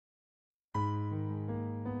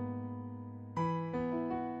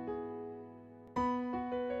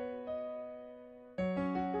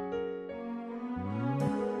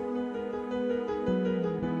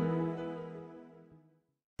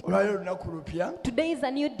Today is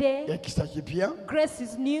a new day. Grace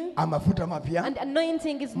is new. And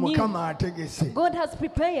anointing is new. God has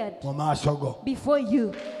prepared before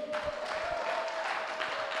you.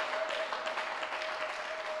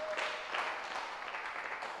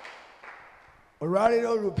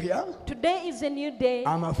 Today is a new day.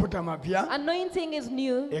 Anointing is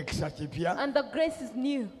new. And the grace is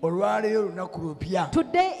new.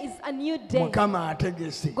 Today is a new day.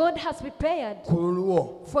 God has prepared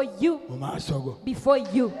for you before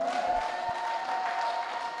you.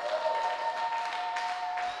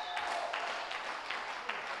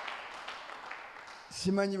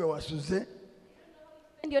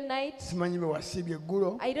 Your night.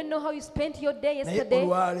 I don't know how you spent your day yesterday,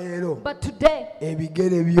 but today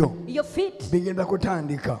your feet,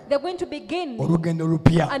 they're going to begin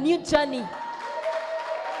a new journey.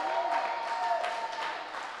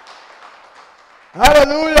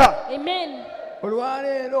 Hallelujah. Amen.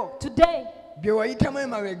 Today,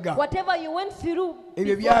 whatever you went through before,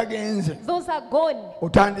 those are gone.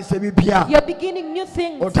 You're beginning new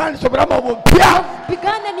things. You've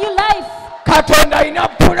begun a new life.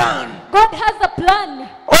 God has a plan.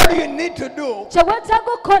 All you need to do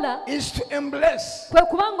is to embrace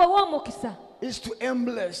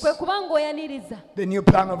the new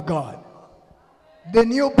plan of God. The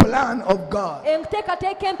new plan of God.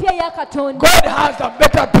 God has a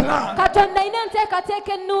better plan.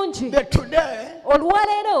 The today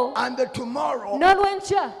and the tomorrow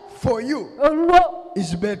for you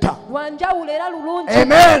is better.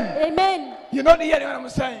 Amen. Amen. You know what I'm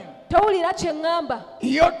saying?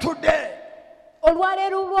 Your today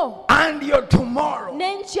and your tomorrow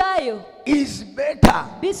is better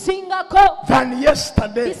than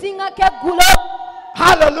yesterday.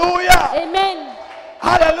 Hallelujah. Amen.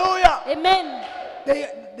 Hallelujah. Amen.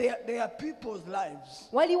 There are people's lives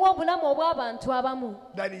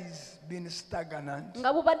that is being stagnant.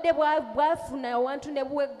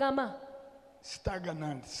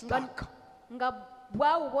 Stagnant, stuck.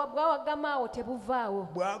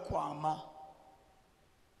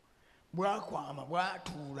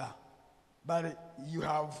 But you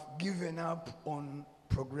have given up on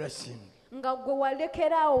progressing. You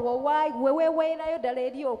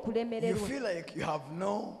feel like you have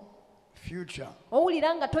no future.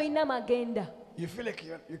 You feel like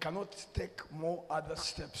you cannot take more other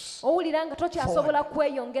steps forward.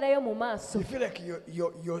 You feel like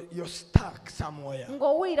you're stuck somewhere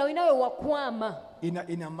in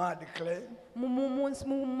a mud clay.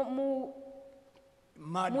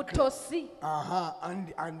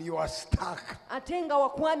 And you are stuck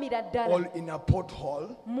all in a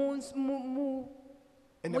pothole.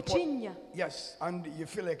 Yes, and you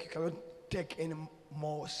feel like you cannot take any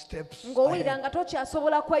more steps ahead.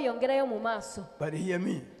 But hear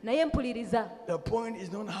me. The point is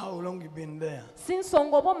not how long you've been there.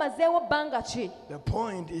 The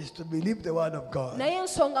point is to believe the word of God. And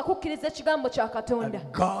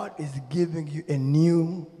God is giving you a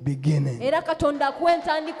new beginning.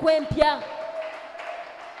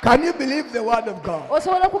 Can you believe the word of God?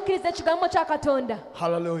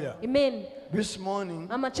 Hallelujah. Amen. This morning,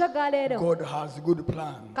 God has a good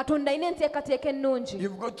plan.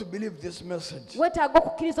 You've got to believe this message. God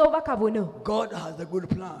has a good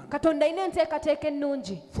plan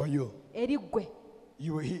for you.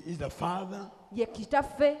 He is the Father.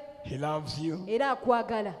 He loves you.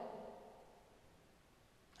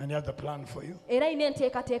 And He has a plan for you.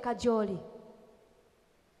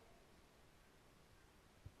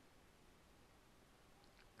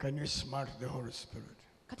 Can you smart the Holy Spirit?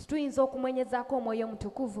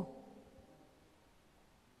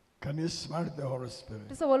 Can you smart the Holy Spirit?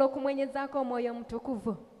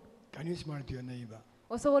 Can you smart your neighbor?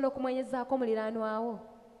 If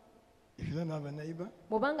you don't have a neighbor,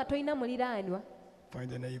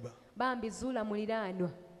 find a neighbor.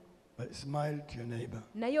 But smile to your neighbor.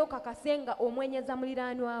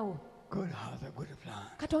 God has a good plan.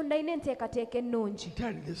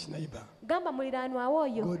 Tell this neighbor, God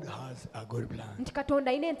has a good plan.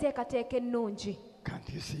 Can't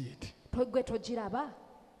you see it?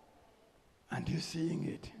 And you seeing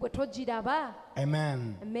it?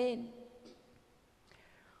 Amen. Amen.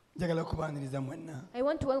 I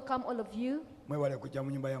want to welcome all of you.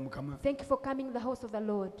 Thank you for coming to the house of the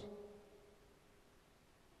Lord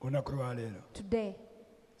today.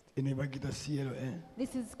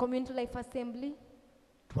 This is Community Life Assembly.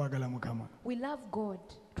 We love God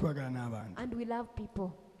and we love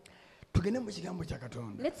people.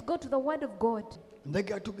 Let's go to the Word of God.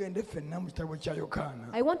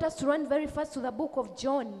 I want us to run very fast to the book of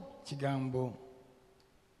John.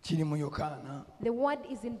 The word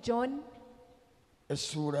is in John.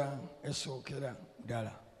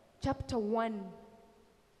 Chapter 1.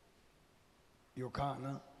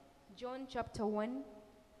 John chapter 1.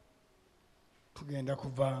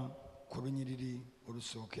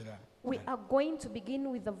 We are going to begin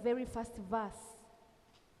with the very first verse.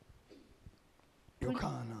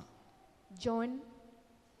 John.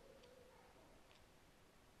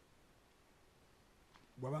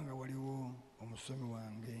 Bwabanga waliwo omusomi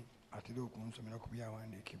wange atera okunsomera ku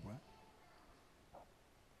byawandiikibwa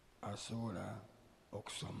asobola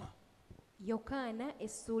okusoma. Yokaana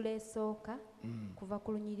essuula esooka kuva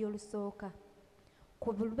ku lunyiriri olusooka.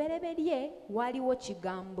 Ku lubereberye waliwo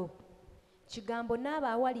kigambo. Kigambo n'aba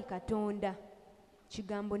awali Katonda.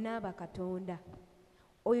 Kigambo n'aba Katonda.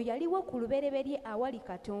 Oyo yaliwo ku lubereberye awali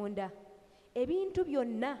Katonda. Ebintu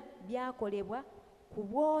byonna byakolebwa ku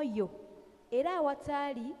bw'oyo, era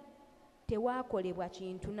awataali tewaakolebwa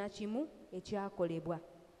kintu na kimu ekyakolebwa.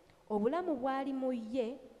 Obulamu bwali mu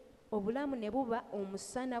ye, obulamu ne buba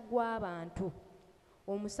omusana gw'abantu.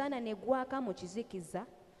 Omusana ne gwaka mu kizikiza,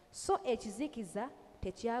 so ekizikiza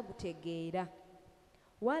tekyagutegeera.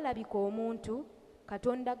 Waalabika omuntu,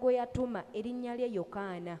 Katonda gwe yatuma erinnya lye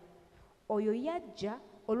Yokaana. Oyo yajja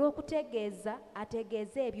olw'okutegeeza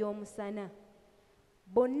ategeeze eby'omusana.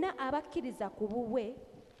 Bonna abakkiriza ku bubwe,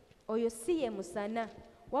 oyo si ye musana,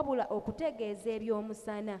 wabula okutegeeza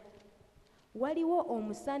eby'omusana. Waliwo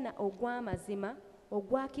omusana ogw'amazima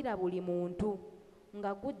ogwakira buli muntu,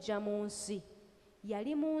 nga gujja mu nsi.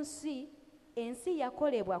 Yali mu nsi, ensi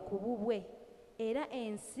yakolebwa ku bubwe, era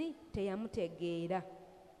ensi teyamutegeera.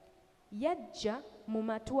 Yajja mu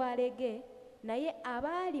matwale ge, naye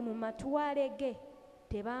abaali mu matwale ge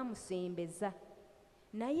tebaamusembeza.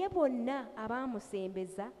 Naye bonna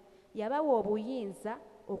abaamusembeza yabawa obuyinza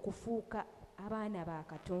okufuuka abaana ba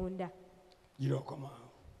Katonda.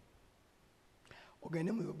 Girokomaawo.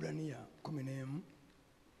 Ogende mu Ebbulaniya 11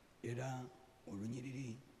 era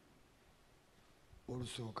olunyiriri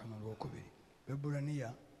olusooka n'olwokubiri.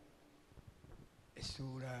 Ebbulaniya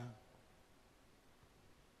essuula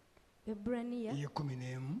ye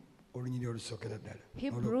 11 olunyiriri olusookera ddala.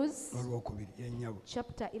 Hebrews n'olwokubiri yennyabo.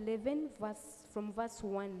 Chapter 11 from verse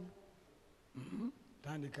 1.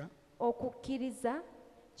 Tandika. Okukkiriza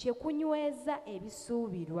kye kunyweza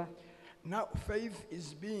ebisuubirwa. Now faith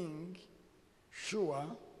is being sure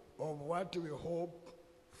of what we hope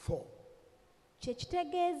for. Kye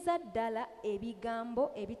kitegeeza ddala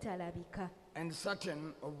ebigambo ebitalabika. And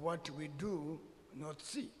certain of what we do not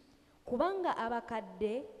see. Kubanga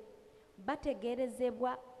abakadde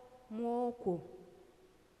bategerezebwa mu okwo.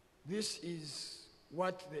 This is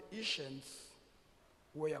what the ancients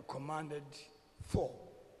were commanded for.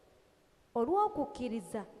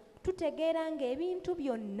 Olw'okukkiriza tutegeera ng'ebintu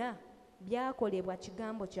byonna byakolebwa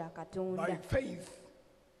kigambo kya Katonda. By faith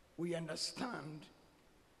we understand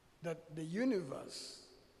that the universe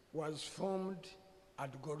was formed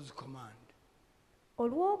at God's command.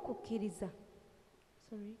 Olw'okukkiriza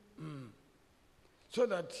so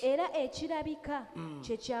that era ekirabika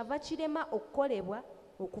kye kyava kirema okukolebwa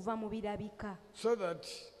okuva mu birabika. So that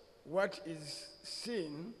what is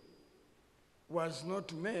seen was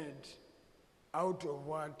not made out of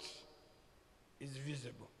what is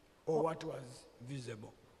visible or what was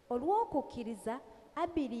visible. Olw'okukkiriza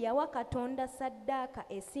Abiri yawa Katonda saddaaka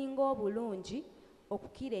esinga obulungi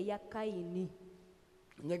okukira eya Kayini.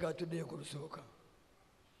 Nyega tudde ku lusooka.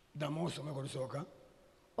 Ddamu osome ku lusooka.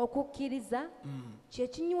 Okukkiriza kye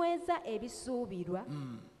kinyweza ebisuubirwa,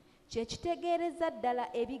 kye kitegeereza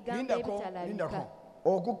ddala ebigambo ebitalabika.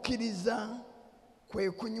 Okukkiriza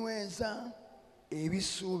kwe kunyweza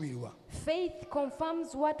ebisuubirwa. Faith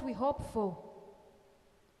confirms what we hope for.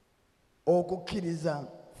 Okukkiriza.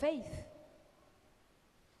 Faith.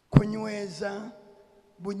 Kunyweza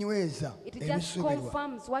bunyweza ebisuubirwa. It just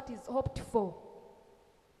confirms what is hoped for.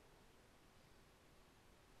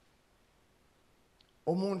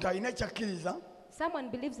 Omuntu alina kyakkiriza. Someone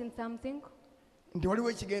believes in something. Nti waliwo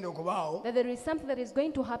ekigenda okubaawo. That there is something that is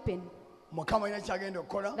going to happen. Mukama alina kyagenda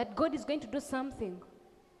okukola. That God is going to do something.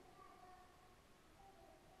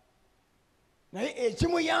 Naye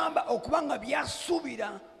ekimuyamba okuba nga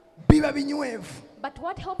byasuubira biba binywevu. But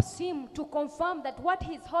what helps him to confirm that what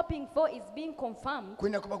he's hoping for is being confirmed,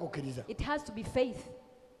 kulina kuba kukkiriza. It has to be faith.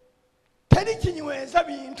 Teri kinyweza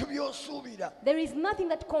bintu by'osuubira. There is nothing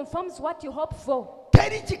that confirms what you hope for.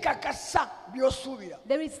 Teri kikakasa by'osuubira.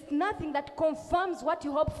 There is nothing that confirms what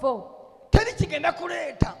you hope for. Teri kigenda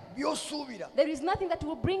kuleeta by'osuubira. There is nothing that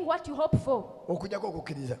will bring what you hope for. Okujjako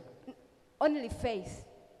okukkiriza. Only faith.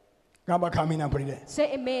 Gamba kamina mpulire.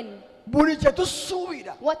 Say amen. Buli kye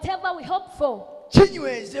tusuubira. Whatever we hope for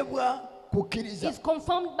kinywezebwa kukkiriza. is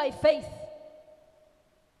confirmed by faith.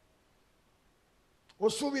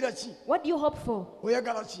 What do you hope for?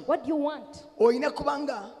 What do you want?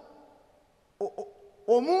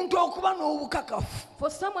 For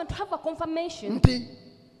someone to have a confirmation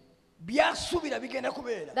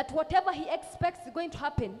that whatever he expects is going to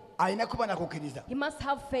happen, he must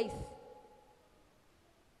have faith.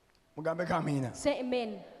 Say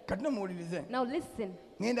amen. Now listen.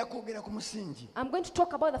 I'm going to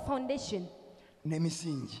talk about the foundation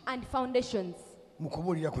and foundations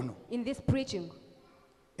in this preaching.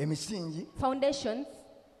 Foundations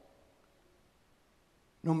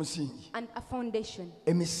and a foundation.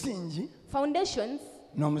 Foundations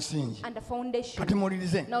and a foundation.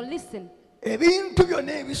 Now listen. Everything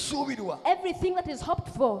that is hoped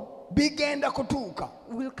for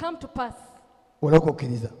will come to pass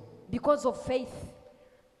because of faith.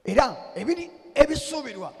 And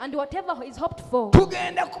whatever is hoped for,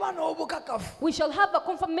 we shall have a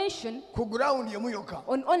confirmation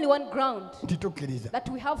on only one ground, that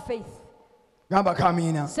we have faith.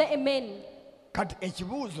 Say amen.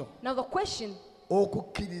 Now the question,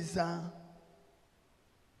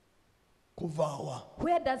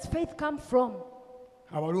 where does faith come from?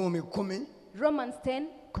 Romans 10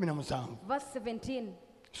 verse 17.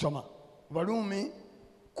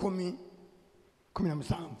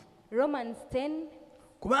 Romans 10.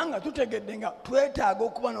 Kubanga tutegedde nga twetaaga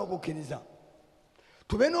okuba n'okukkiriza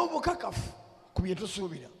tube n'obukakafu ku bye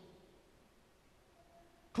tusuubira.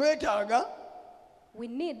 Twetaaga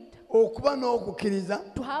okuba n'okukkiriza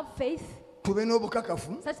tube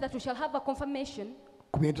n'obukakafu such that we shall have a confirmation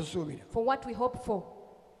ku bye tusuubira. For what we hope for.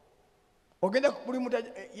 Ogenda buli muntu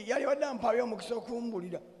yali wadde ampaayo omukisa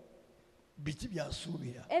okuwumbulira biki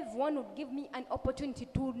byasuubira. Everyone would give me an opportunity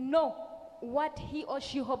to know what he or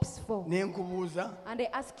she hopes for. And I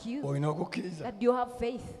ask you, that do you have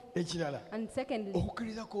faith? And secondly,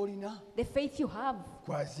 the faith you have,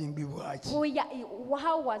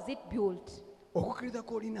 how was it built?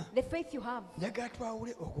 The faith you have.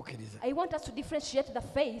 I want us to differentiate the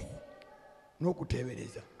faith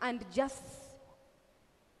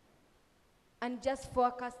and just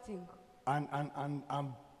forecasting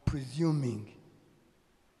and presuming,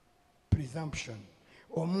 presumption.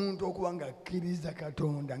 Omuntu okuba ng'akkiriza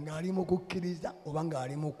Katonda ng'ali mu kukkiriza oba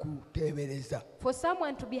ng'ali mu kuteebereza. For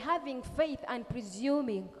someone to be having faith and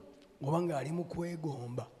presuming, oba ng'ali mu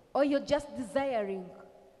kwegomba, or you're just desiring,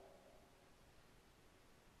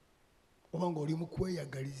 oba ng'oli mu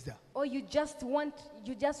kweyagaliza, or you just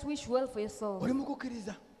wish well for yourself. Oli mu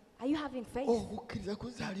kukkiriza. Are you having faith? Okukkiriza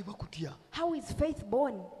kuzaalibwa kutya? How is faith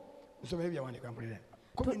born? Nsomera ebyawandiika mpulira.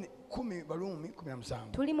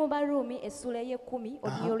 Tuli mu Barumi essula y'ekumi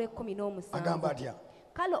olugero lw'ekkumi n'omusanvu. Agamba atya?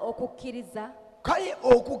 Kale okukkiriza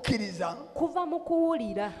kuva mu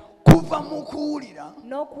kuwulira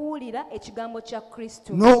n'okuwulira ekigambo kya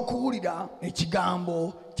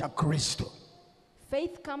Kristo.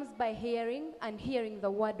 Faith comes by hearing, and hearing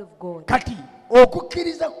the word of God. Kati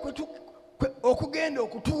okukkiriza okugenda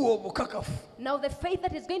okutuwa obukakafu. Now the faith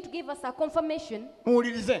that is going to give us a confirmation.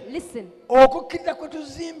 Listen. Okukkiriza kwe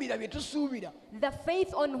tuzimbira bye tusuubira. The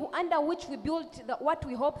faith under which we built what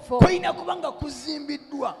we hope for. Kulina kubanga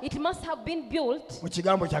kuzimbiddwa. It must have been built mu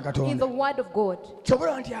kigambo kya Katonda. In the word of God.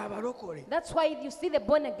 Kyobula nti abalokole. That's why you see the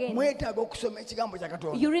born again. Mwetaaga okusoma ekigambo kya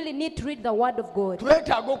Katonda. You really need to read the word of God.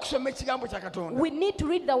 Twetaaga okusoma ekigambo kya Katonda. We need to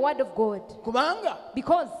read the word of God. Kubanga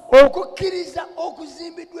because okukkiriza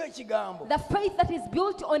okuzimbiddwa ekigambo. The faith that is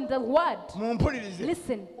built on the word.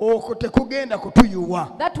 Listen. Okwo tekugenda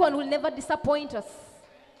kutuyuwa. That one will never disappoint us.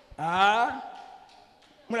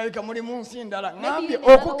 Mulabika muri mu nsi ndala. Ngambye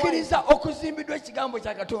okukkiriza okuzimbiddwa ekigambo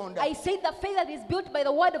kya Katonda. I say the faith that is built by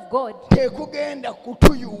the word of God. Tekugenda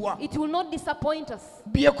kutuyuwa. It will not disappoint us.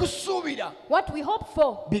 Bye kusuubira. What we hope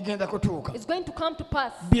for bigenda kutuuka. Is going to come to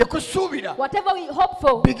pass. Bye kusuubira. Whatever we hope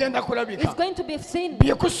for bigenda kulabika. Is going to be seen.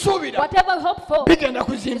 Bye kusuubira. Whatever we hope for bigenda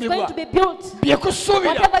kuzimbibwa. Is going to be built. Bye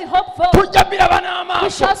kusuubira. Whatever we hope for tujja biraba n'amaaso. We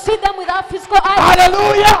shall see them with our physical eyes.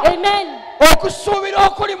 Hallelujah. Amen. Okusuubira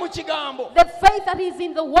okuli mu kigambo. The faith that is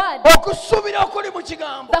in the word. Okusuubira okuli mu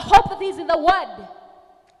kigambo. The hope that is in the word.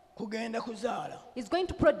 Kugenda kuzaala. Is going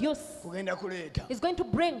to produce. Kugenda kuleeta. Is going to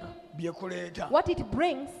bring. Bye kuleeta. What it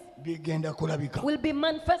brings. Bigenda kulabika. Will be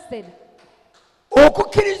manifested.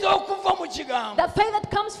 Okukkiriza okuva mu kigambo. The faith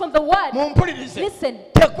that comes from the word. Mumpulirize. Listen.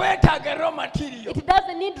 Tekwetaaga raw material. It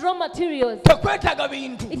doesn't need raw materials. Tekwetaaga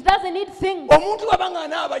bintu. It doesn't need things. Omuntu wabanga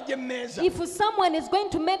anaabajja emmeeza. If someone is going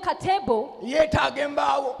to make a table, yeetaaga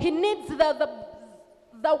embaawo. He needs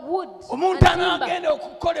the wood and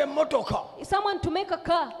someone to make a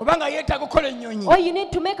car, or you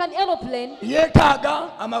need to make an aeroplane,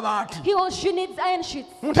 he or she needs iron sheets.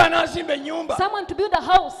 Someone to build a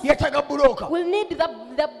house will need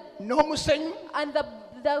the and the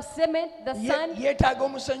cement, the sand.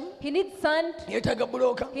 He needs sand. He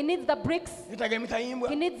needs the bricks.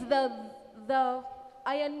 He needs the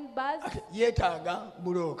iron bars.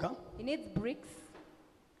 He needs bricks.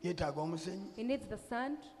 He needs the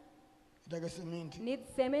sand. He needs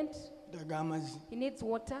cement. He needs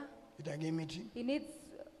water. He needs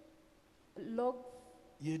logs.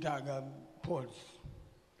 Poles.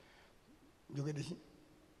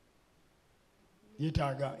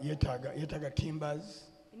 Yetaga timbers.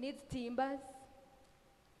 He needs timbers.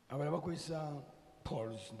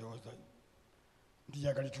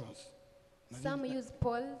 Some use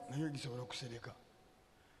poles.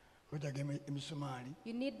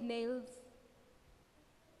 You need nails.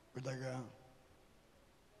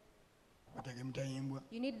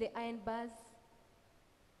 You need the iron bars.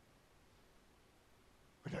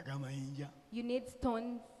 You need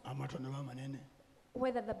stones,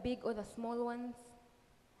 whether the big or the small ones.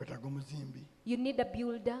 You need a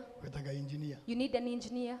builder. You need an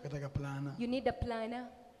engineer. You need a planner.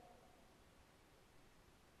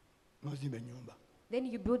 Then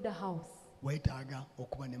you build a house.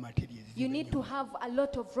 You need to have a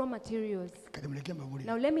lot of raw materials.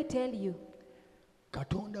 Now let me tell you,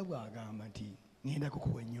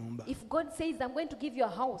 if God says I'm going to give you a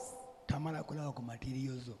house,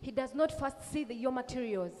 he does not first see your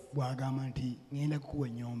materials.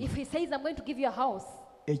 If he says I'm going to give you a house,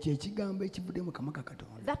 that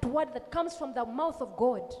word that comes from the mouth of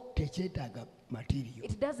God,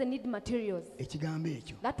 it doesn't need materials.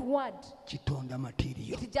 That word,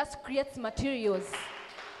 it just creates materials.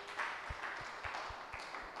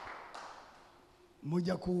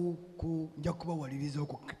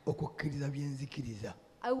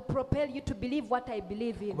 I will propel you to believe what I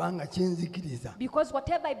believe in. Because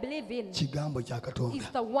whatever I believe in is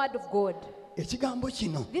the word of God.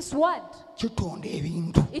 This word,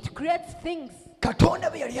 it creates things. When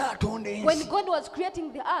God was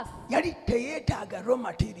creating the earth,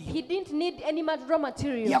 he didn't need any raw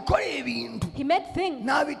material. He made things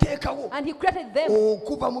and he created them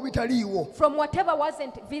from whatever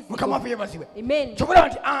wasn't visible. Amen.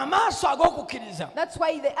 That's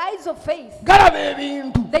why the eyes of faith,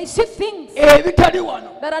 they see things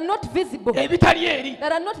that are not visible,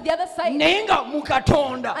 that are not the other side.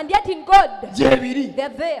 And yet in God, they're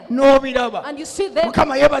there. And you see them.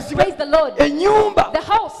 Praise the Lord. The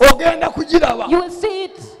house, you will see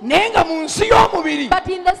it. But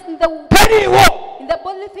in the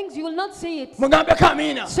bodily things, you will not see it. Say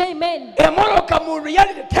amen. The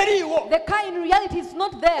car in reality is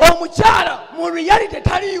not there. The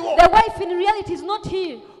wife in reality is not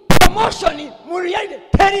here. In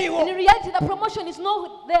reality, the promotion is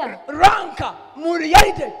not there. The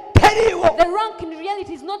rank in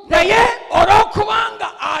reality is not there.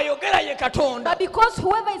 But because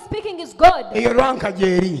whoever is speaking is God,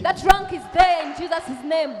 that rank is there in Jesus'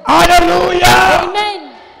 name. Hallelujah.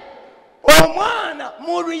 Amen.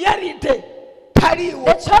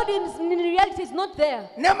 The child in reality is not there.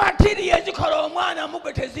 Even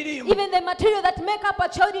the material that make up a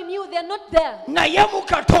child in you, they are not there. But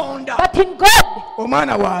in God,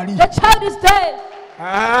 the child is there.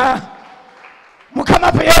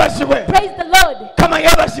 Praise the Lord.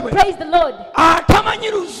 Praise the Lord.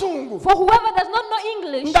 For whoever does not know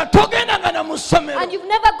English and you've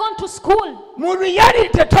never gone to school, in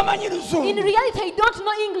reality you don't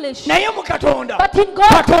know English. But in God,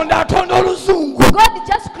 God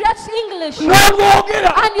just creates English and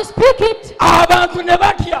you speak it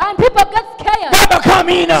and people get scared.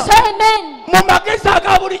 Say amen. In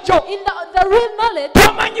the real knowledge,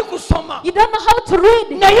 you don't know how to read.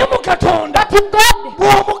 But in God,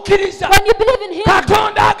 when you believe in Him, God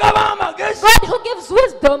who gives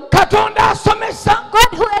wisdom, God who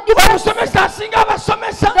educates, the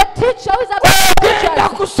teacher who is above teachers,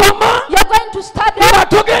 you're going to study. Even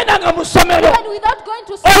without going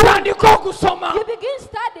to school, you begin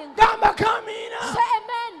studying. Say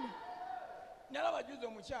amen.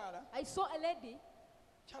 I saw a lady.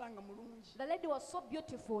 The lady was so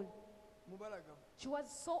beautiful. She was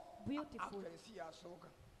so beautiful.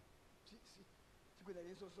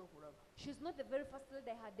 She's not the very first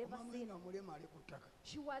lady I had ever seen.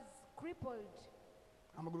 She was crippled.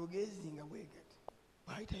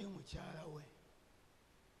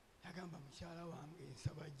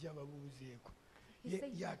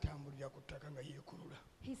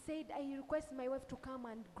 He said, I request my wife to come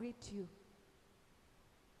and greet you.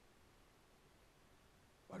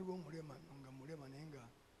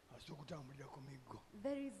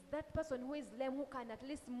 There is that person who is lame who can at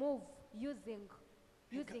least move using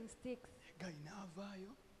sticks.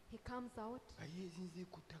 He comes out,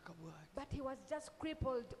 but he was just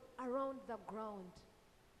crippled around the ground.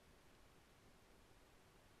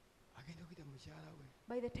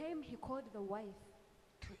 By the time he called the wife,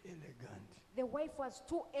 too elegant. The wife was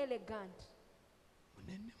too elegant,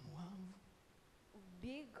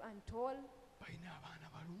 big and tall.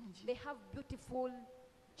 They have beautiful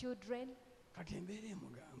children.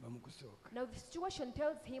 Now the situation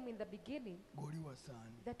tells him in the beginning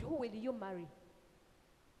that who will you marry?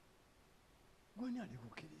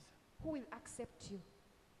 Who will accept you?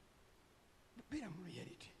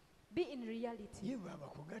 Be in reality.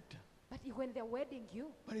 But when they're wedding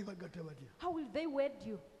you, how will they wed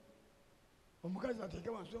you?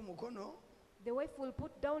 The wife will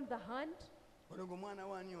put down the hand.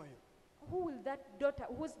 Who will that daughter,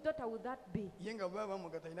 whose daughter will that be?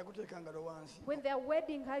 When they are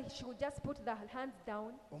wedding her, she will just put the hands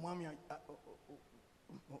down.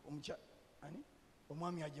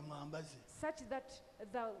 Such that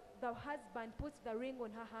the husband puts the ring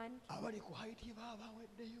on her hand.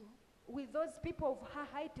 Will those people of her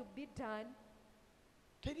height be done?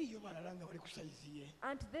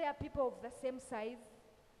 And they are people of the same size.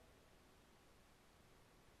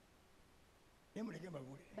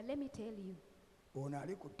 But let me tell you,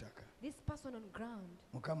 this person on ground,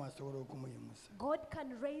 God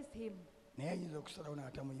can raise him,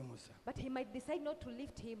 but he might decide not to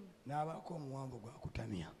lift him,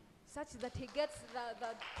 such that he gets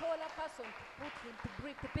the taller person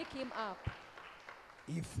to pick him up.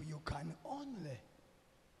 If you can only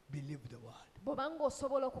believe the word,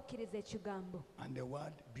 and the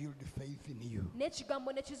word build faith in you.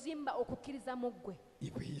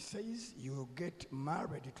 If he says you get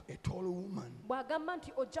married to a tall woman, you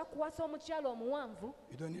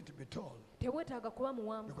don't need to be tall.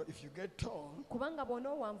 Because if you get tall, you're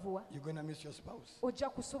going to miss your spouse.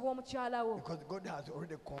 Because God has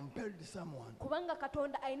already compelled someone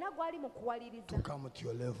to come to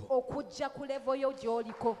your level.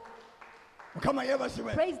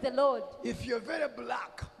 Praise the Lord. If you're very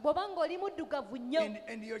black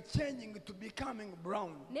and you're changing to becoming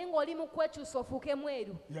brown,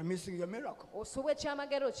 you're missing your miracle.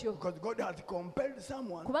 Because God has compelled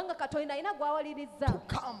someone to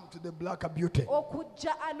come to the black beauty.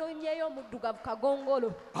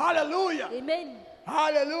 Hallelujah. Amen.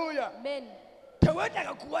 Hallelujah. Amen.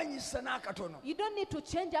 You don't need to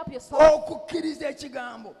change up your soul.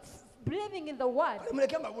 Believing in the word.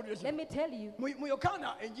 Let me tell you,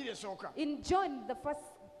 in John, the first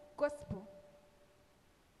gospel,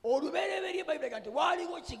 in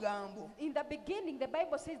the beginning, the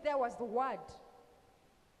Bible says there was the word.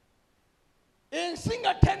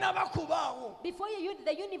 Before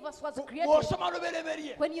the universe was created,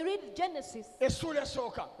 when you read Genesis, the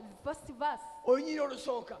first verse,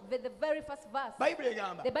 the very first verse,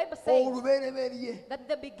 the Bible says that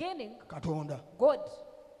the beginning, God.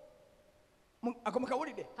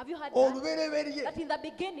 Have you heard that in the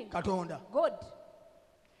beginning, God?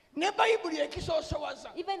 Even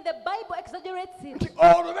the Bible exaggerates it.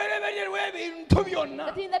 That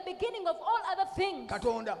in the beginning of all other things, God,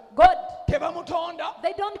 they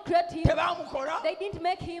don't create him, they didn't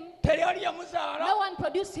make him, no one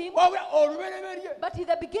produced him. But in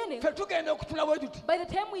the beginning, by the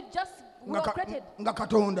time we were created,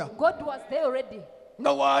 God was there already.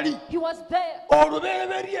 He was there.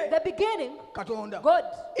 The beginning, God.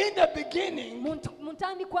 In the beginning,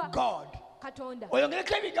 God. Then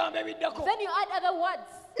you add other words.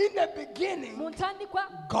 In the beginning,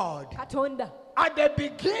 God. At the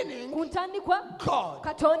beginning, God.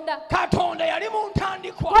 God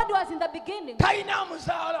was in the beginning.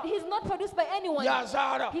 He is not produced by anyone.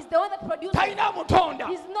 He's the one that produces.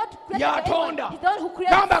 He's not created by anyone. He's the one who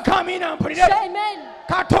creates. Say amen.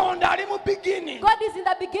 God is in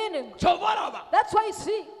the beginning. That's why you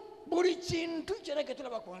see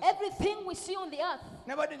everything we see on the earth.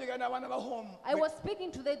 I was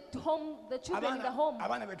speaking to the children in the home,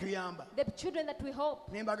 the children that we help.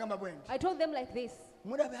 I told them like this: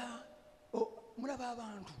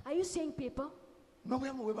 are you seeing people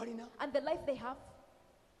and the life they have?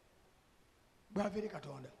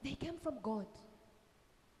 They came from God.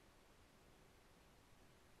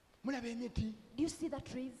 Do you see the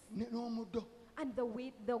trees and the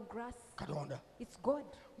weed, the grass? It's God.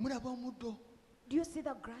 Do you see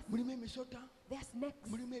the grass? They are snakes.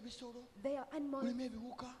 They are animals.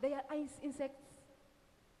 They are insects.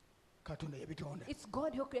 It's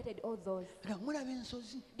God who created all those. Do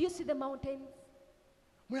you see the mountains?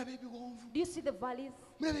 Do you see the valleys?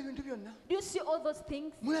 Do you see all those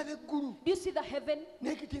things? Do you see the heaven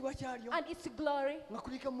and its glory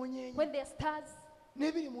when there are stars?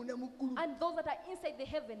 And those that are inside the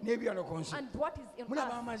heaven and what is in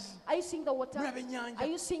earth. Are you seeing the water? Are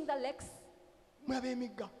you seeing the lakes? Do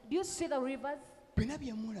you see the rivers?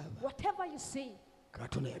 Whatever you see,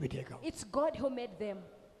 it's God who made them.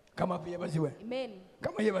 Amen.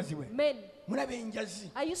 Amen.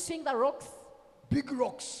 Are you seeing the rocks? Big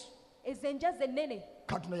rocks. It's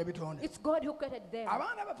God who created them.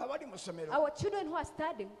 Our children who are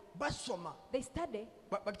studying, they study.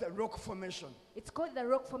 But the rock formation. It's called the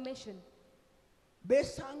rock formation.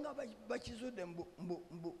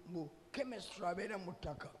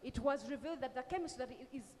 It was revealed that the chemistry that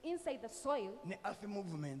is inside the soil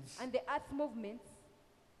and the earth movements,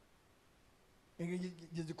 the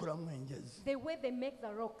way they make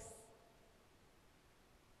the rocks.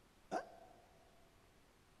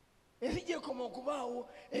 How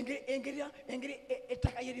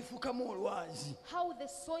the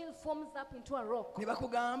soil forms up into a rock.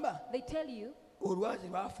 They tell you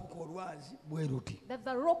that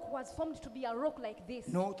the rock was formed to be a rock like this.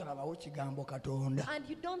 And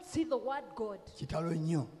you don't see the word God.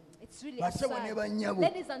 It's really sad.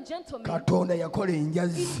 Ladies and gentlemen, it's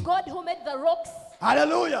God who made the rocks.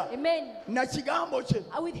 Hallelujah. Amen.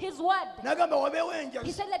 With his word,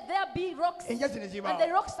 he said, let there be rocks. And the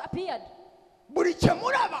rocks appeared.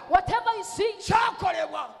 Whatever you see,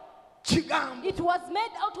 it was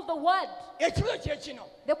made out of the word. The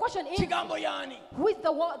question is, who is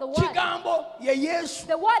the word? The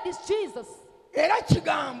word is Jesus. And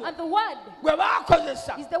the word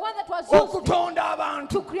is the one that was used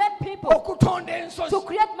to create people, to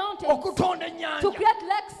create mountains, to create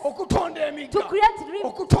lakes, to create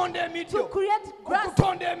rivers, to create grass, to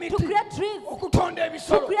create trees,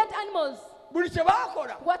 to create animals.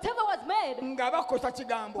 Whatever was made,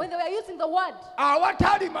 when they were using the word,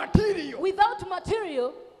 without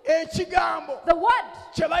material, the word,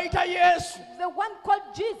 the one called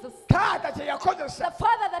Jesus, the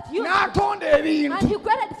Father that used it, and he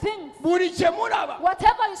created things.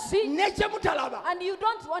 Whatever you see, and you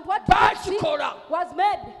don't want what you see, was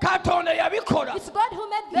made. It's God who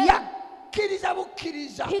made them. He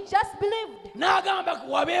just believed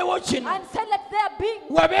and said, let there be.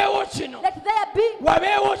 Let there be. Let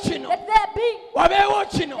there be.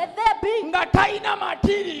 Let there be.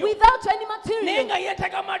 Without any material.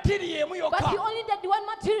 But he only did one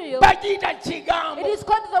material. It is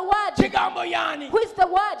called the word. Who is the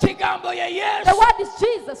word? The word is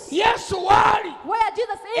Jesus. Where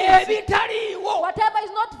Jesus is, whatever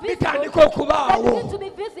is not visible, that begins to be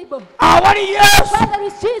visible. Whether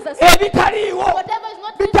it's Jesus, whatever is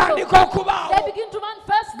not visible, they begin to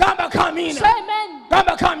manifest. Say amen.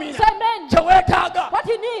 Say amen. What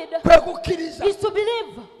you need is to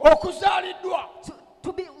believe.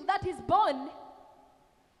 To be that is born.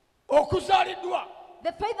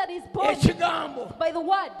 The faith that is born by the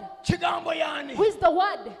word. Who is the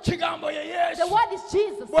word? The word is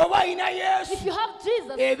Jesus. If you have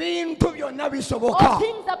Jesus, all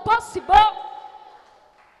things are possible.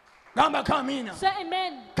 Say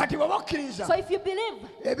amen. So if you believe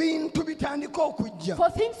for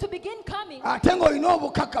things to begin coming,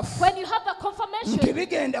 when you have the confirmation that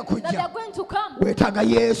they are going to come, you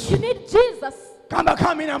need Jesus. Say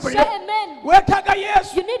amen.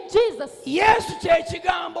 You need Jesus.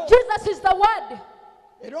 Jesus is the word.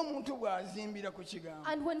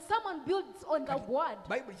 And when someone builds on the word,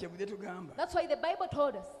 that's why the Bible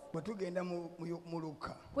told us.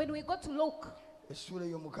 When we go to Luke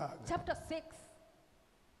chapter 6,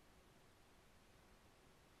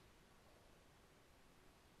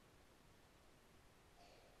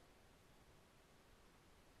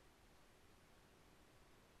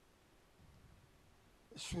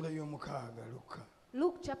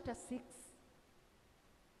 Luke chapter 6.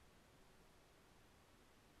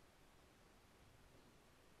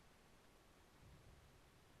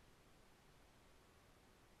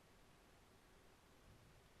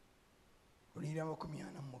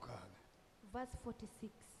 Verse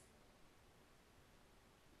 46.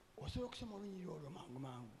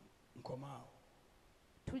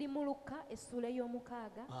 Tuli mu Luka essula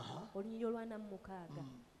y'omukaaga olunyiriri olw'anamukaaga.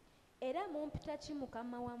 Era mumpita ki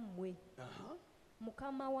mukama wammwe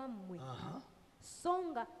so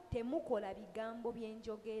nga temukola bigambo bye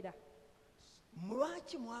njogera.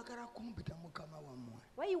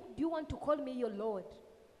 Why do you want to call me your Lord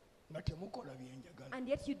and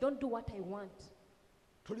yet you don't do what I want?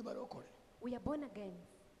 We are born again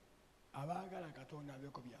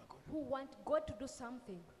who want God to do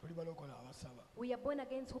something. We are born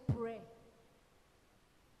again who pray.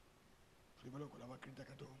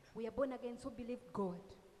 We are born again, so believe God.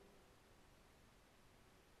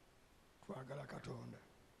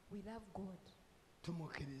 We love God.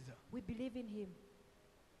 We believe in Him.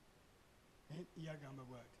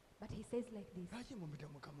 But He says like this: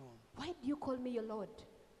 why do you call me your Lord?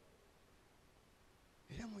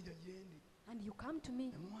 And you come to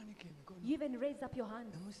me, you even raise up your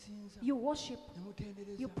hands, you worship,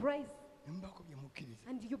 you praise,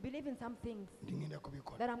 and you believe in some things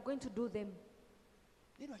that I'm going to do them.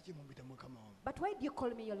 But why do you call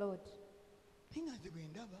me your Lord?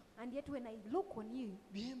 And yet when I look on you,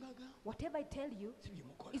 whatever I tell you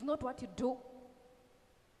is not what you do.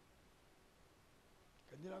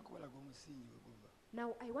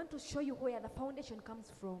 Now I want to show you where the foundation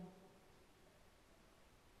comes from.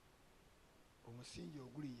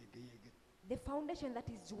 The foundation that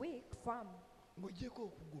is weak, firm.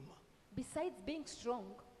 Besides being strong,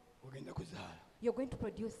 you're going to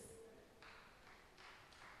produce.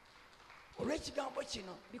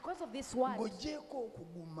 Because of this word,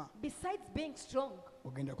 besides being strong,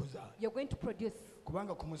 you're going to produce.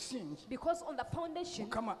 Because on the foundation,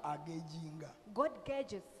 God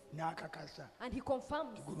gauges and He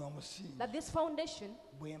confirms that this foundation,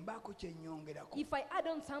 if I add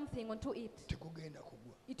on something onto it,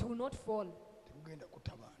 it will not fall.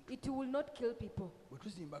 It will not kill people.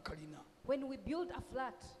 When we build a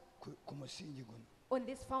flat on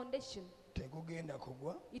this foundation,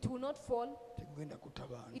 it will not fall,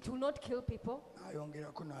 it will not kill people,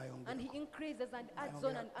 and He increases and adds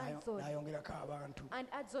on and adds on, and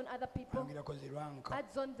adds on other people,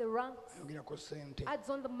 adds on the ranks, adds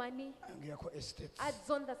on the money, adds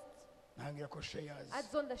on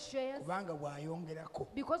the shares,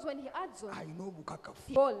 because when He adds on,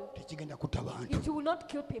 it will not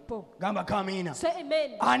kill people. Say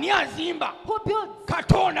amen. Who builds?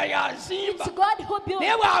 It's God who builds.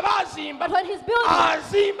 But when He's building,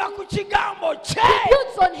 He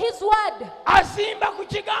builds on His word. He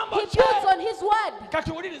builds on His word.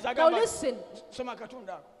 Now listen.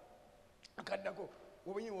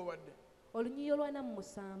 Olunyiyo lwana mu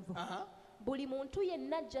musanvu. Buli muntu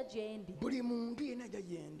yenna ajja gye ndi.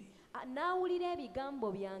 N'awulira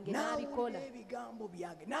ebigambo byange n'abikola.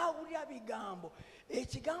 N'awulira ebigambo.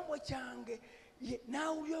 Ekigambo kyange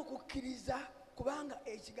n'awulira okukkiriza kubanga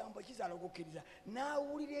ekigambo kizaala okukkiriza.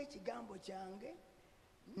 N'awulira ekigambo kyange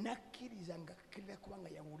n'akkiriza ng'akkiriza kubanga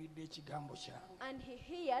yawulidde ekigambo kyange. And he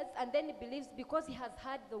hears and then he believes because he has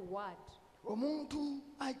heard the word.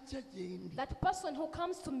 That person who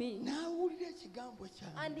comes to me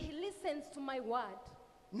and he listens to my word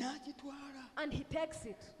and he takes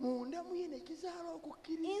it,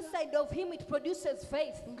 inside of him it produces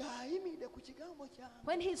faith.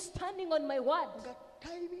 When he's standing on my word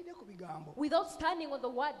without standing on the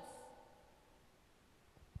words,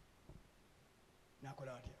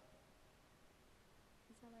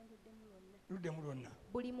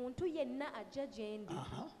 buli muntu yenna ajja gye ndi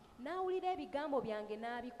n'awulira ebigambo byange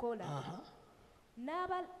n'abikola,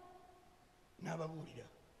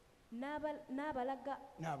 n'abalaga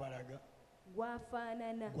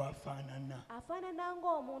gwafaanana. Afaanana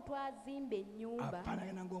ng'omuntu azimba ennyumba,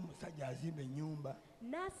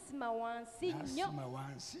 n'asima wansi nnyo,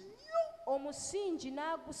 omusingi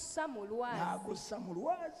n'agussa mu lwazi.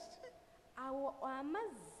 Awo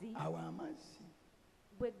amazzi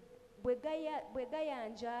bwe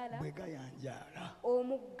gayanjaala,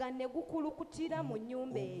 omugga ne gukulukutira mu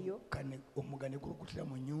nnyumba eyo,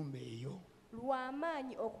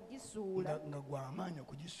 lw'amaanyi okugisuula,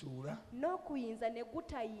 n'okuyinza ne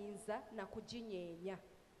gutayinza na kuginyeenya,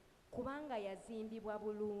 kubanga yazimbibwa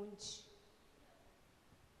bulungi.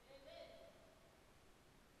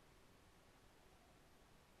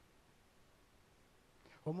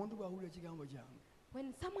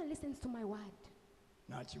 When someone listens to my word,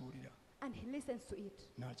 and he listens to it,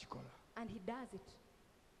 and he does it,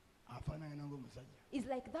 it's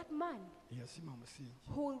like that man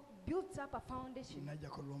who builds up a foundation and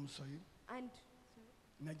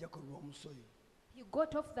he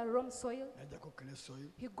got off the wrong soil,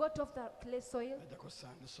 he got off the clay soil,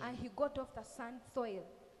 and he got off the sand soil.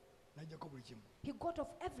 He got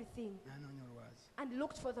off everything and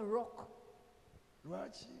looked for the rock. Why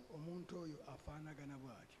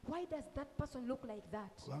does that person look like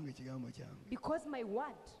that? Because my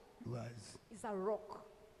word is a rock.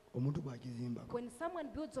 When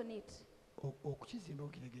someone builds on it,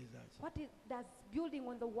 what does building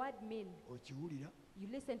on the word mean? You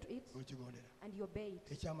listen to it and you obey it.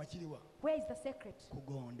 Where is the secret?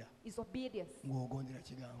 Is obedience.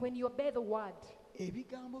 When you obey the word,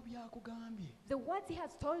 the words He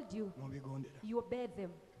has told you, you obey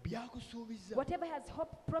them. Whatever has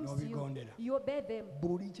hope promised you, you obey them.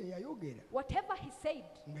 Whatever he said,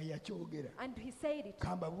 and he said it,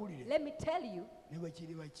 let me tell you,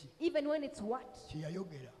 even when it's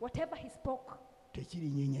whatever he spoke,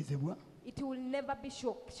 it will never be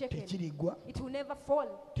shaken. It will never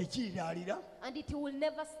fall. And it will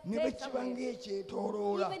never stay somewhere.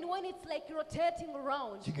 Even when it's like rotating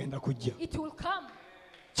around, it will come.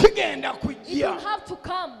 It will have to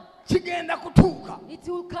come. It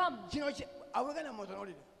will come.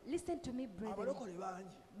 Listen to me, brethren.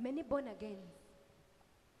 Many born again,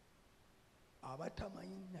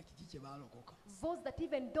 those that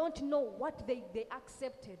even don't know what they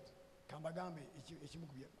accepted.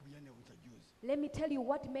 Let me tell you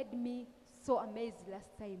what made me so amazed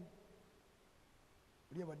last time.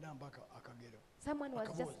 Someone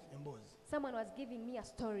was giving me a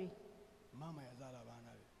story.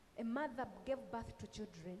 A mother gave birth to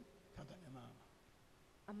children.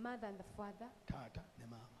 A mother and the father.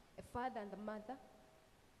 A father and the mother.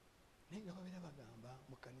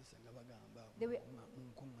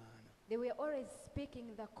 They were always speaking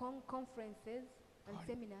in the conferences and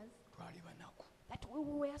seminars that we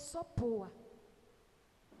were so poor.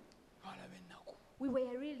 We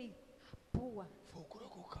were really poor.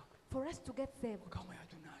 For us to get saved,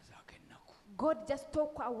 God just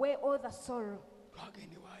took away all the sorrow.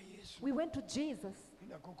 We went to Jesus.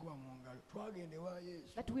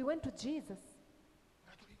 That we went to Jesus.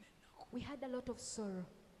 We had a lot of sorrow.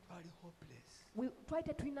 We tried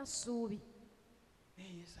to twin us,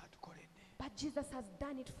 but Jesus has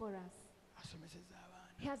done it for us.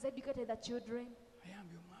 He has educated the children.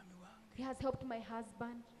 He has helped my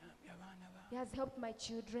husband. He has helped my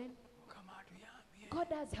children.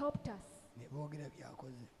 God has helped us.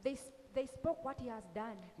 They spoke what he has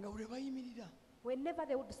done. Whenever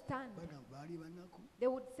they would stand, they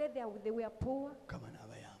would say they were poor,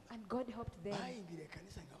 and God helped them.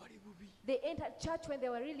 They entered church when they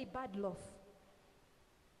were really bad off.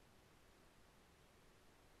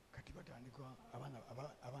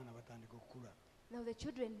 Now the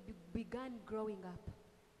children began growing up.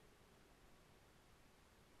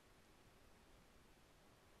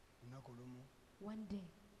 One day,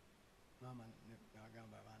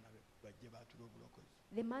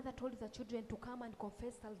 the mother told the children to come and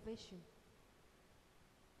confess salvation.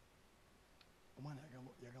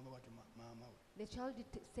 The child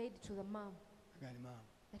said to the mom,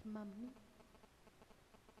 that mom,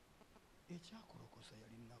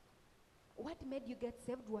 what made you get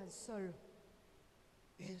saved was sorrow.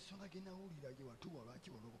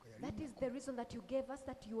 That is the reason that you gave us,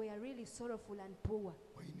 that you were really sorrowful and poor.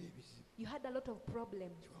 You had a lot of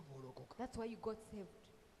problems. That's why you got saved.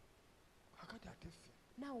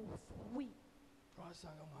 Now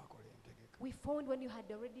we found when you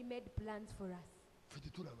had already made plans for us.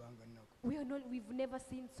 We've never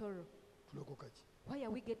seen sorrow. Why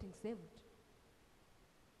are we getting saved?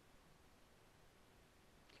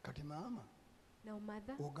 Now,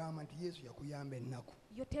 mother,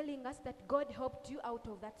 you're telling us that God helped you out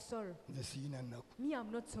of that sorrow. Me,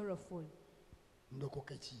 I'm not sorrowful.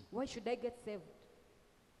 Why should I get saved?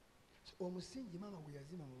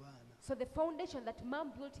 So the foundation that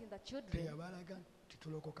mom built in the children,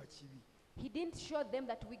 he didn't show them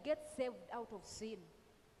that we get saved out of sin.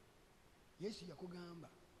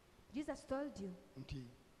 Jesus told you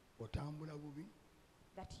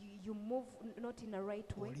that you move not in the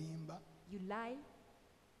right way. You lie.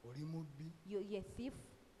 You're a thief.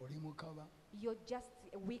 You're just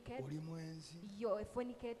wicked. You're a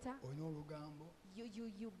fornicator.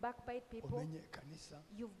 You backbite people.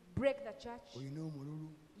 You break the church.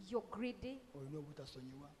 You're greedy.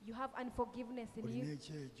 You have unforgiveness in you.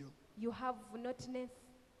 You have naughtiness.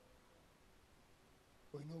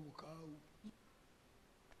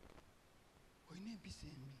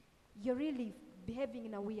 You're really behaving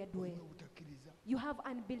in a weird way. You have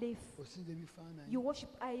unbelief. You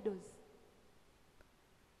worship idols.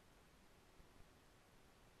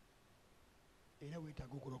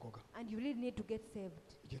 And you really need to get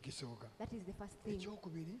saved. That is the first thing.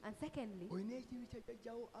 And secondly,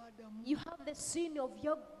 you have the sin of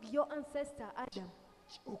your ancestor Adam.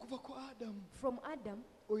 From Adam,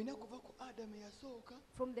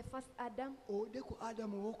 from the first Adam,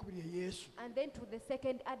 and then to the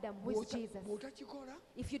second Adam, who is Jesus.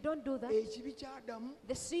 If you don't do that,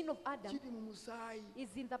 the sin of Adam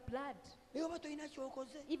is in the blood.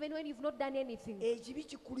 Even when you've not done anything,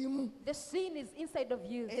 the sin is inside of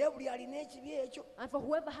you. And for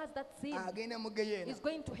whoever has that sin is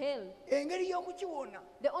going to hell.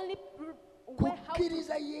 The only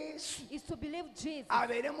kukkiriza Yesu is to believe Jesus,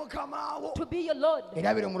 abeere mukama wo to be your Lord era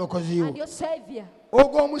abeere mulokozi wo. and your Savior.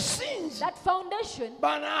 Ogwo omusingi That foundation,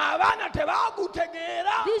 bano abaana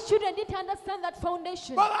tebaagutegeera. these children didn't understand that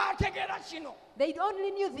foundation. Bo baategeera kino They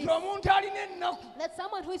only knew this, nti omuntu alina ennaku that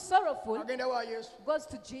someone who is sorrowful agenda wa Yesu goes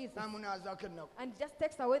to Jesus n'amunaazaako ennaku. and just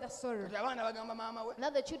takes away the sorrow. Kati abaana bagamba maama we Now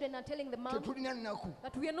the children are telling the mom tetulina nnaku.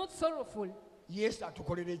 that we are not sorrowful. Yesu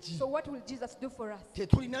atukolera ki? So what will Jesus do for us?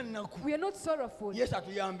 Tetulina nnaku. We are not sorrowful. Yesu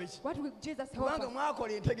atuyambe ki? What will Jesus help Kubanga us?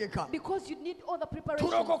 mwakola entegeka. Because you need all the preparation.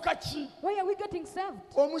 Tulokoka ki? Why are we getting saved?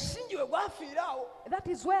 Omusingi we gwafiiraawo. That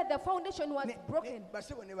is where the foundation was broken.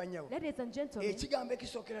 Basebo ne banyawo. Ladies and gentlemen, Ekigambo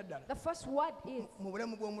ekisookera ddala the first word is mu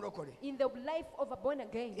bulamu bw'omulokole. in the life of a born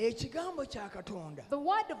again. Ekigambo kya Katonda The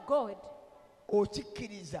word of God,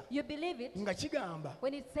 okikkiriza you believe it nga kigamba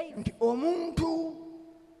when it says nti omuntu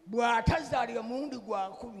bw'atazaalibwa mulundi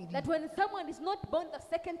gwakubiri that when someone is not born the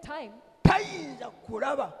second time, tayinza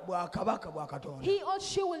kulaba bwakabaka bwa Katonda. he or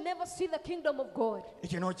she will never see the kingdom of God.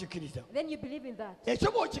 Ekyo n'okikkiriza. Then you believe in that.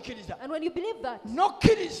 Ekyo bw'okikkiriza And when you believe that,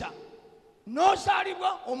 n'okkiriza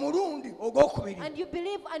n'ozaalibwa omulundi ogwokubiri. and you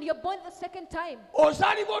believe and you're born the second time,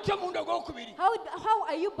 Ozaalibwa otya omulundi ogwokubiri? how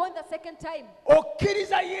are you born the second time?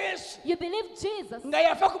 Okkiriza Yesu You believe Jesus, nga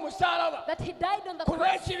yafa ku musaalaba that he died on the ku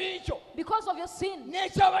cross lw'ekibi kyo because of your sin and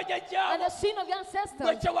n'ekyabajjajjaabo the sin of your gwe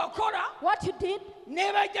ancestors, kye wakola what you did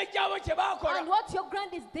ne bajjajjaabo kye baakola. and what your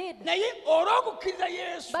grandies did. Naye olw'okukkiriza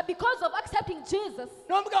Yesu But because of accepting Jesus,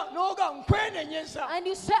 n'oga nkwenenyeza and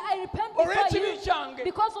you say, I repent before olw'ekibi you kyange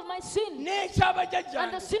because of my sin n'ekyabajjajjange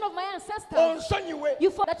and the sin of my ancestors, onsonyiwe you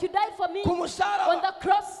for that you died for me ku on musaalaba the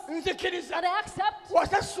cross, nzikiriza and I accept.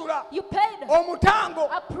 wasasula You paid omutango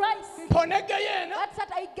a price. mponegeyeena That's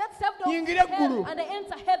that I get saved of Yingire hell eggulu. and I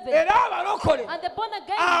enter heaven. era abalokole And the born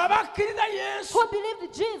again abakkiriza Yesu who believe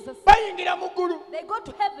in Jesus, bayingira mu ggulu. they go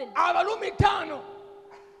to heaven. Abalumi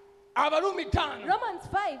 5 Romans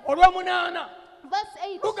 5, olw'omunaana verse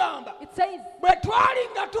 8, lugamba it says bwe twali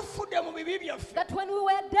nga tufudde mu bibi byaffe that when we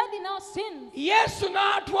were dead in our sins, Yesu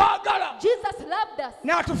n'atwagala Jesus loved us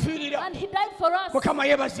n'atufiirira. and he died for us. Mukama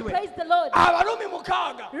yeebazibwe. Praise the Lord. Abalumi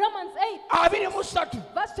 6 Romans 8, 23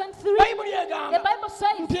 verse 23, bayibuli the egamba Bible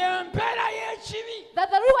says nti empeera y'ekibi that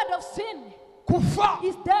the reward of sin kufa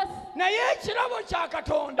is death, naye ekirabo kya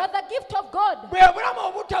Katonda but the gift of God bwe bulamu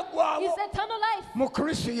obutaggwaawo is eternal life mu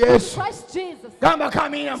Kristo in Yesu. Christ Jesus. Gamba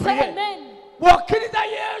kamiina Say mpulire. amen. Bw'okkiriza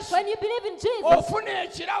Yesu When you believe in Jesus, ofuna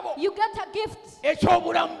ekirabo you get a gift,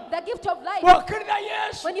 eky'obulamu. the gift of life. Bw'okkiriza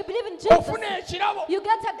Yesu When you believe in Jesus, ofuna ekirabo you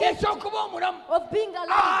get a gift eky'okuba omulamu. of being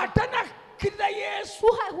alive. Ate nakkiriza Yesu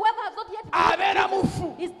Whoever has not yet abeera believed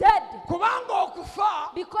mufu. is dead, Kubanga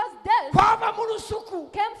okufa because death kwava mu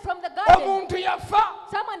lusuku. came from the garden. Omuntu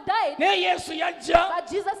yafa Someone died, naye Yesu yajja but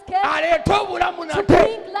Jesus came aleeta obulamu to nate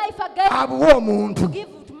bring life again, abuwa omuntu. to give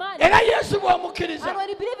to man. Era Yesu bw'omukkiriza And when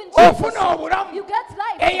you believe in Jesus, ofuna obulamu. you get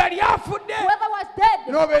life. Eyali afudde Whoever was dead,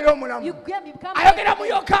 n'obeera you omulamu. become Ayogera mu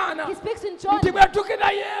life. Yokaana He speaks in John nti bwe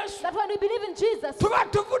tukkiriza Yesu that when we believe in Jesus, tuba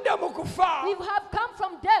tuvudde mu kufa we have come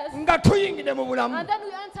from death nga tuyingidde mu bulamu. and then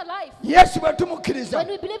we enter life. Yesu bwe tumukkiriza When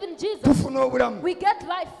we believe in Jesus, tufuna obulamu. we get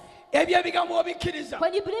life. Ebyo ebigambo obikkiriza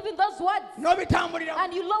When you believe in those words n'obitambuliramu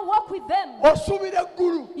and you walk with them, osuubira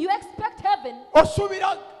eggulu. you expect heaven.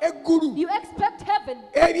 Osuubira eggulu. You expect heaven.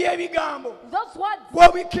 Ebyo ebigambo Those words,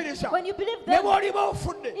 bw'obikkiriza when you believe ne them, bw'oliba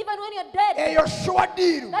ofudde even when you're dead, eyo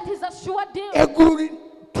shuwadiiru. that is a sure deal. Eggulu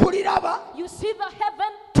tuliraba, You see the heaven,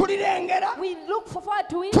 tulirengera, we look forward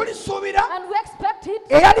to it, tulisuubira and we expect it,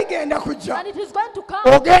 era ligenda kujja. and it is going to come.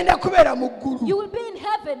 Ogenda kubeera mu ggulu. You will be in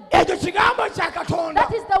heaven. Ekyo kigambo kya Katonda.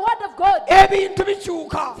 That is the word of God. Ebintu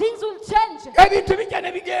bikyuka, Things will change. ebintu bijja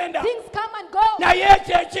ne bigenda, Things come and go. naye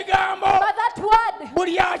ekyo ekigambo But that word,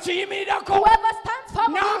 buli akiyimirirako whoever stands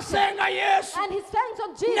firm on it, n'asenga Yesu and he stands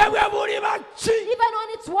on ne Jesus, bwe buliba ki even when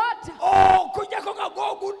it's what, okugyako nga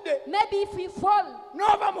gw'ogudde maybe if you fall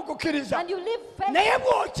n'ova mu kukkiriza, and you live faith, naye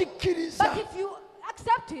bw'okikkiriza but if you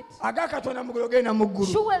accept it, aga Katonda mugulu ogenda mu ggulu.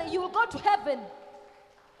 surely you will go to heaven.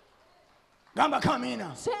 Gamba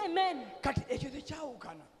kamiina. Say amen. Kati ekyo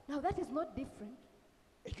tekyawukana, Now that is not different.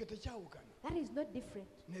 ekyo tekyawukana That is not different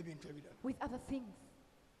n'ebintu ebirala. with other things.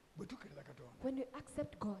 Bwe tukkiriza Katonda, When we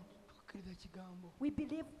accept God, tukkiriza kigambo, we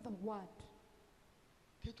believe the word.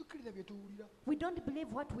 tetukkiriza bye tuwulira, We don't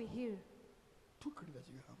believe what we hear. tukkiriza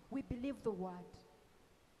kigambo. We believe the word.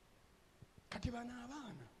 Kati bano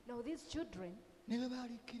abaana Now these children, ne bwe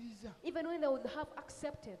baalikkiriza even when they would have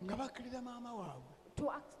accepted nga bakkiriza maama waabwe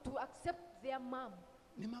to accept their mom,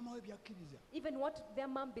 ne maama we byakkiriza, even what their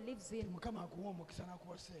mom believes in, Mukama akuwa omukisa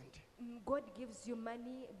n'akuwa ssente, God gives you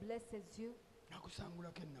money, blesses you,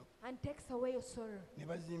 and takes away your sorrow.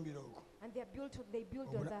 And they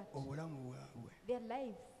build on that. Their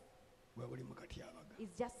lives is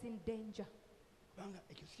just in danger.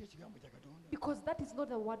 Because that is not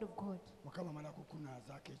the word of God.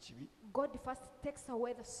 God first takes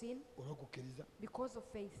away the sin because of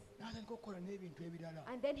faith.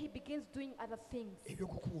 And then he begins doing other things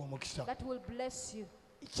that will bless you.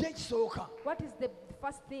 What is the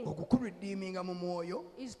first thing?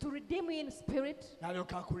 Is to redeem you in spirit.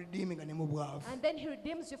 And then he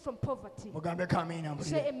redeems you from poverty.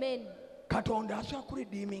 Say amen. God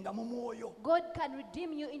can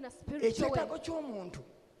redeem you in a spiritual way.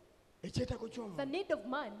 The need of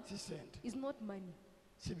man is not money,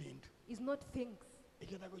 is not things.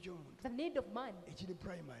 The need of man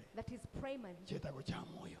that is primary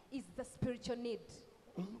is the spiritual need.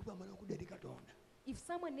 If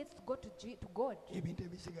someone needs to go to God,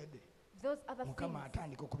 those other things,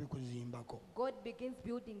 God begins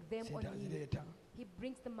building them on you. He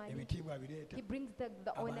brings the money, he brings the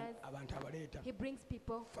owners, he brings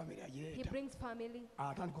people, he brings family.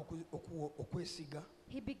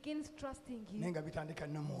 He begins trusting you,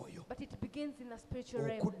 but it begins in a spiritual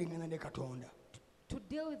realm. To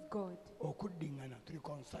deal with God,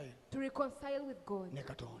 to reconcile with God,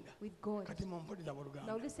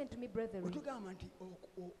 Now listen to me, brethren.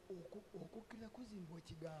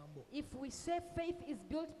 If we say faith is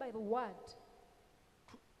built by the word,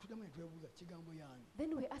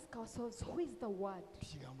 then we ask ourselves, who is the word?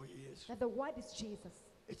 That the word is Jesus.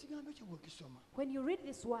 When you read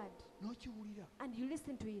this word and you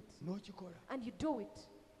listen to it and you do it,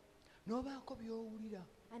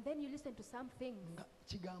 and then you listen to some things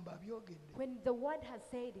when the word has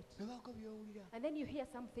said it, and then you hear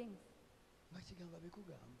some things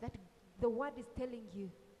that the word is telling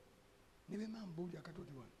you.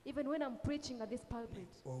 Even when I'm preaching at this pulpit,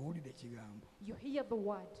 you hear the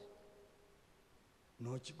word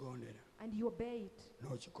and you obey it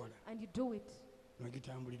and you do it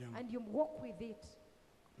and you walk with it.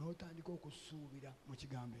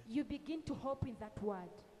 You begin to hope in that word.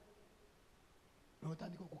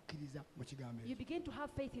 You begin to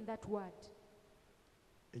have faith in that word.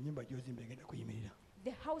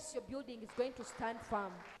 The house you're building is going to stand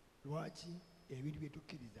firm.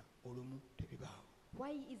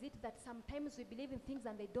 Why is it that sometimes we believe in things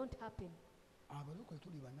and they don't happen?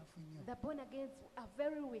 The born again are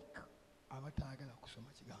very weak.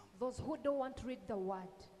 Those who don't want to read the word,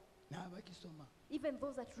 even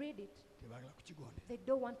those that read it, they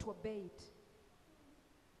don't want to obey it.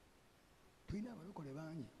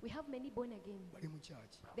 We have many born again.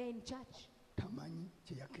 They're in church.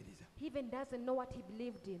 He even doesn't know what he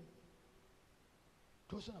believed in.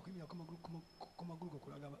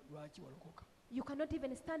 You cannot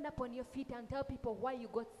even stand up on your feet and tell people why you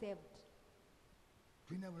got saved.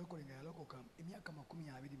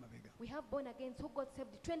 We have born again who got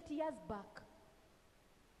saved 20 years back.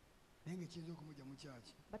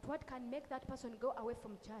 But what can make that person go away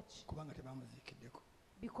from church?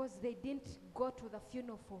 Because they didn't go to the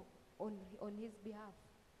funeral on his behalf.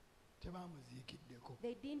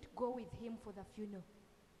 They didn't go with him for the funeral.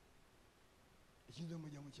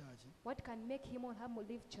 What can make him or her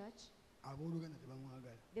leave church?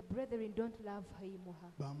 The brethren don't love him or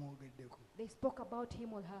her. They spoke about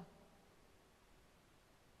him or her.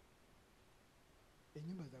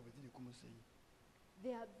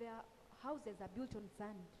 Their houses are built on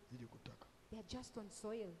sand. They are just on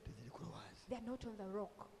soil. They are not on the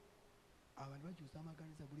rock.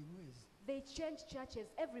 They change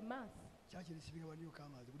churches every month.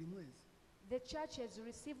 The churches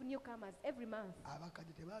receive newcomers every month.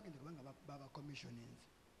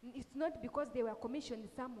 It's not because they were commissioned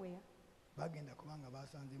somewhere.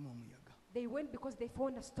 They went because they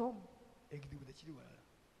found a storm.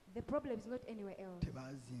 The problem is not anywhere else.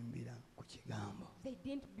 They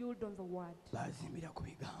didn't build on the word.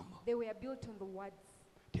 They were built on the words.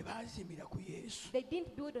 They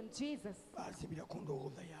didn't build on Jesus.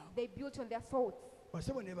 They built on their thoughts.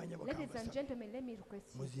 Ladies and gentlemen, let me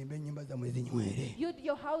request you. Build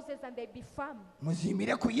your houses and they be firm.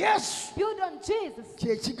 Build on Jesus.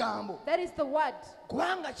 That is the word.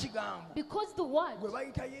 Because the word,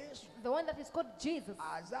 the one that is called Jesus,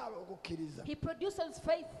 he produces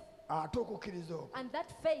faith. And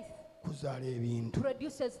that faith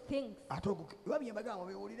produces things. I don't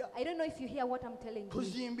know if you hear what I'm telling you.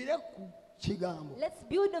 Let's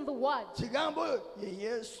build on the word.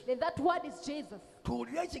 Then that word is Jesus.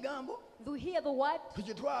 We hear the word,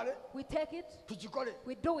 we take it,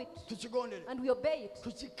 we do it, and we obey it.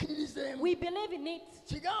 We believe in it.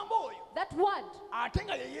 That word,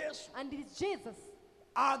 and it is Jesus.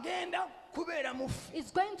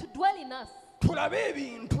 is going to dwell in us.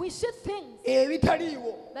 We see things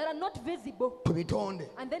that are not visible,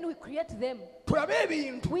 and then we create them.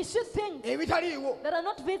 We see things that are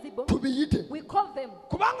not visible, we call them.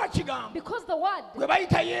 Because the word,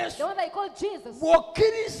 the one they call Jesus,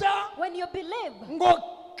 when you believe,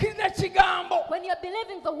 when you're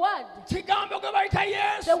believing the word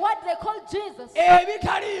they call Jesus,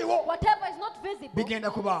 whatever is not visible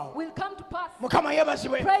will come to pass.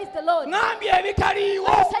 Praise the Lord.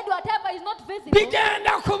 I said whatever is not visible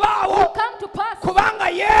will come to pass.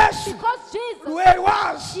 Because Jesus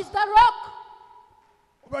is the rock,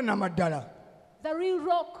 the real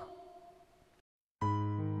rock.